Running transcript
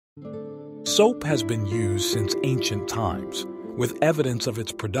Soap has been used since ancient times, with evidence of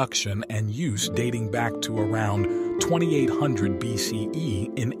its production and use dating back to around 2800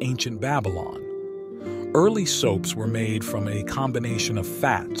 BCE in ancient Babylon. Early soaps were made from a combination of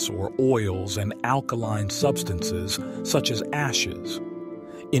fats or oils and alkaline substances such as ashes.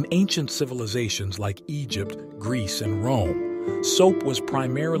 In ancient civilizations like Egypt, Greece, and Rome, soap was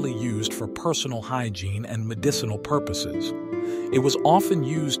primarily used for personal hygiene and medicinal purposes. It was often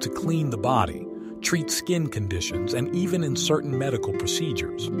used to clean the body, treat skin conditions, and even in certain medical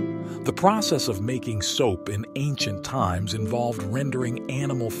procedures. The process of making soap in ancient times involved rendering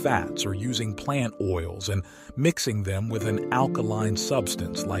animal fats or using plant oils and mixing them with an alkaline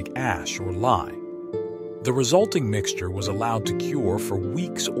substance like ash or lye. The resulting mixture was allowed to cure for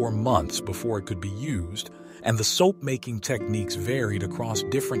weeks or months before it could be used, and the soap-making techniques varied across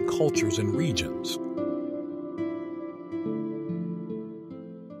different cultures and regions.